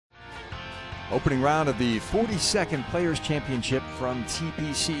Opening round of the 42nd Players Championship from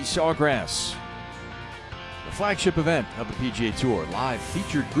TPC Sawgrass. The flagship event of the PGA Tour. Live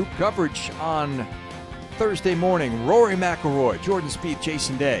featured group coverage on Thursday morning. Rory McIlroy, Jordan Spieth,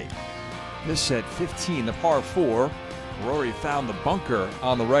 Jason Day. This at 15, the par 4. Rory found the bunker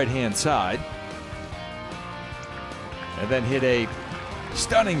on the right-hand side. And then hit a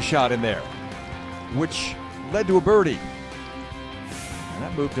stunning shot in there, which led to a birdie. And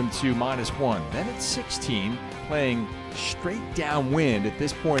that moved him to -1. Then at 16, playing straight downwind at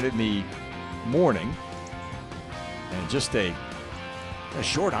this point in the morning. And just a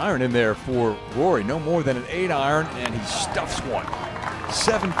short iron in there for Rory, no more than an 8-iron, and he stuffs one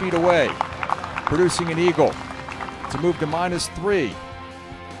 7 feet away, producing an eagle to move to -3.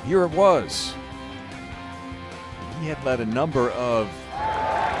 Here it was. He had let a number of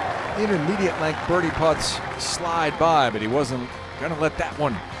intermediate length birdie putts slide by, but he wasn't going to let that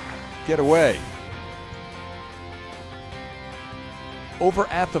one get away. Over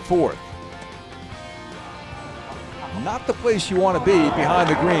at the 4th. Not the place you want to be behind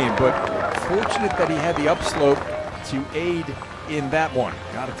the green, but fortunate that he had the upslope to aid in that one.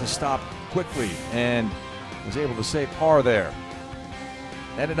 Got it to stop quickly and was able to save par there.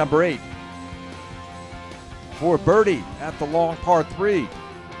 And at number 8, for birdie at the long par 3.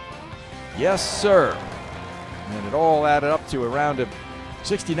 Yes, sir. And it all added up to a round of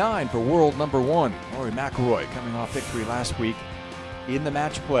 69 for world number 1, Rory McIlroy, coming off victory last week in the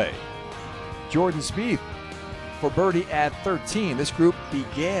match play. Jordan Spieth for birdie at 13. This group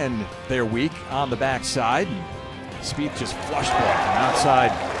began their week on the backside. Spieth just flushed one from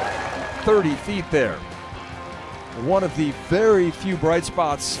outside 30 feet there. One of the very few bright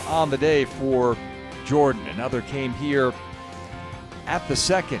spots on the day for Jordan. Another came here at the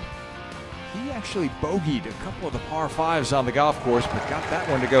 2nd. He actually bogeyed a couple of the par 5s on the golf course, but got that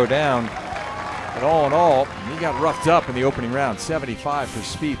one to go down. But all in all, he got roughed up in the opening round. 75 for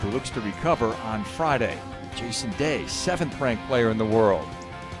Spieth, who looks to recover on Friday. Jason Day, 7th ranked player in the world.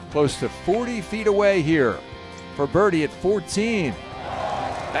 Close to 40 feet away here for birdie at 14.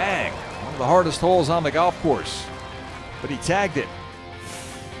 Bang! One of the hardest holes on the golf course, but he tagged it.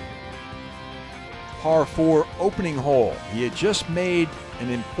 Par 4 opening hole. He had just made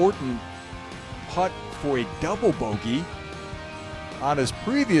an important putt for a double bogey on his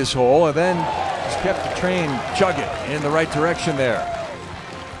previous hole, and then just kept the train chugging in the right direction there.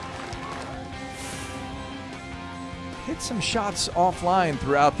 Hit some shots offline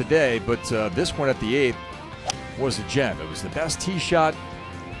throughout the day, but this one at the 8th was a gem. It was the best tee shot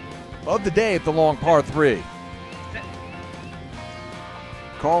of the day at the long par 3.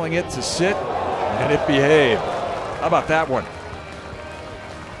 Calling it to sit, and it behaved. How about that one?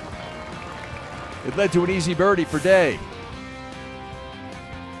 It led to an easy birdie for Day.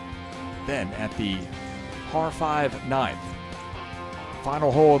 Then at the par 5 9th,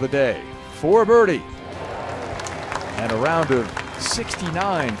 final hole of the day, for a birdie. And a round of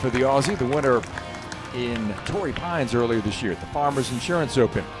 69 for the Aussie, the winner in Torrey Pines earlier this year at the Farmers Insurance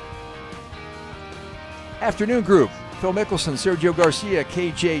Open. Afternoon group, Phil Mickelson, Sergio Garcia,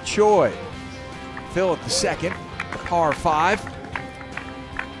 K.J. Choi. Phil at the 2nd, the par 5.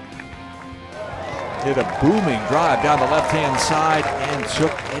 Hit a booming drive down the left-hand side and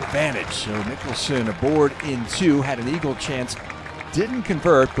took advantage. So Mickelson aboard in 2, had an eagle chance, didn't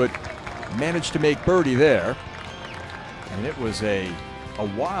convert, but managed to make birdie there. And it was a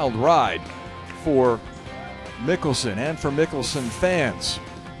wild ride for Mickelson and for Mickelson fans.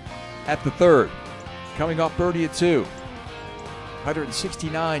 At the 3rd, coming off birdie at 2.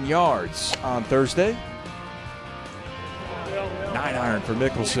 169 yards on Thursday. 9-iron for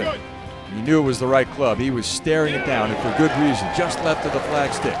Mickelson. He knew it was the right club. He was staring it down, and for good reason. Just left of the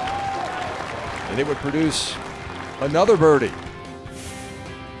flagstick. And it would produce another birdie.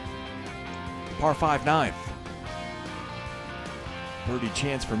 Par 5 9th. Birdie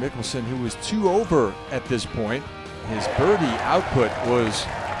chance for Mickelson, who was 2 over at this point. His birdie output was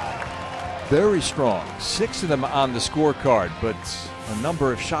very strong. 6 of them on the scorecard, but a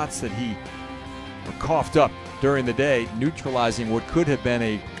number of shots that he coughed up during the day, neutralizing what could have been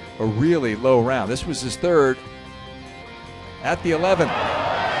a really low round. This was his 3rd at the 11th.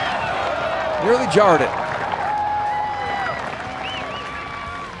 Nearly jarred it.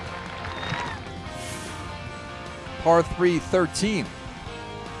 Par 3 13th.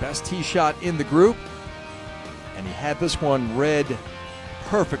 Best tee shot in the group. And he had this one read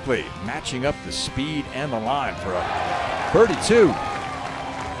perfectly, matching up the speed and the line for a birdie 2.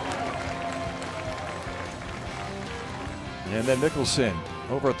 And then Mickelson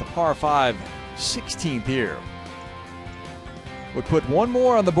over at the par 5 16th here. would put one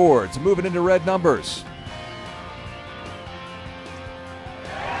more on the board to move it into red numbers.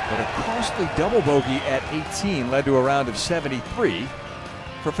 But a costly double bogey at 18 led to a round of 73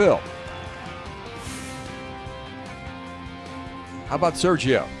 for Phil. How about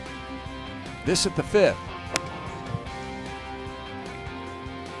Sergio? This at the 5th.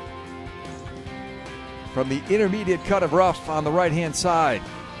 From the intermediate cut of rough on the right-hand side.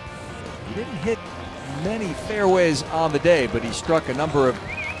 He didn't hit many fairways on the day, but he struck a number of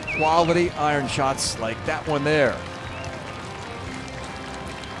quality iron shots like that one there.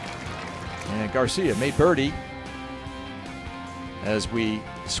 And Garcia made birdie as we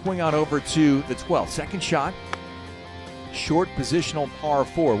swing on over to the 12th. Second shot, short positional par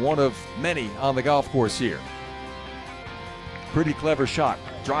 4, one of many on the golf course here. Pretty clever shot,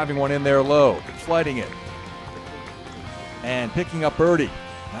 driving one in there low, flighting it, and picking up birdie.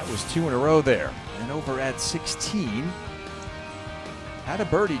 That was 2 in a row there. And over at 16, had a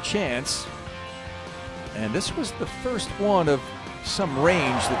birdie chance, and this was the first one of some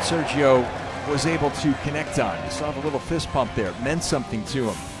range that Sergio was able to connect on. You saw the little fist pump there. It meant something to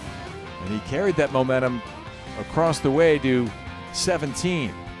him. And he carried that momentum across the way to 17.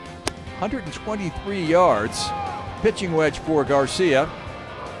 123 yards. Pitching wedge for Garcia.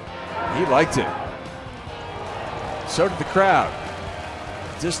 He liked it. So did the crowd.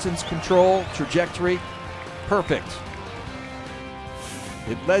 Distance control, trajectory, perfect.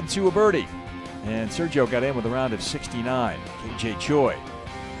 It led to a birdie. And Sergio got in with a round of 69. K.J. Choi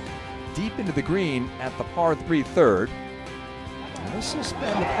deep into the green at the par 3 third. And this has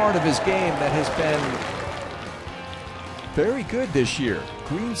been the part of his game that has been very good this year.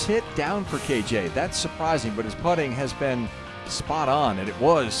 Greens hit down for K.J. That's surprising, but his putting has been spot on, and it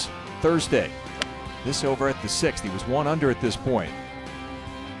was Thursday. This over at the 6th. He was 1 under at this point.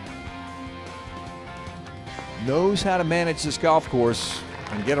 Knows how to manage this golf course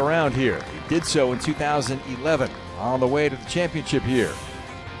and get around here. He did so in 2011 on the way to the championship here.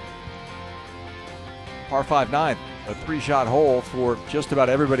 Par 5 9th, a 3-shot hole for just about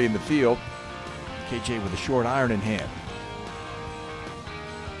everybody in the field. K.J. with a short iron in hand.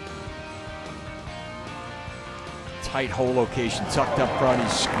 Tight hole location, tucked up front. He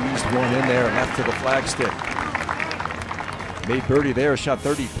squeezed one in there, left to the flagstick. Made birdie there, shot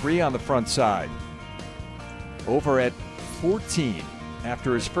 33 on the front side. Over at 14,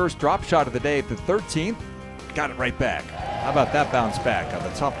 after his first drop shot of the day at the 13th, got it right back. How about that bounce back on the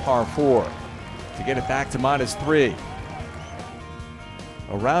tough par 4 to get it back to -3.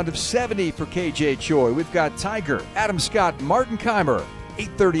 A round of 70 for K.J. Choi. We've got Tiger, Adam Scott, Martin Keimer,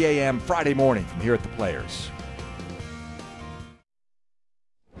 8:30 a.m. Friday morning from here at the Players.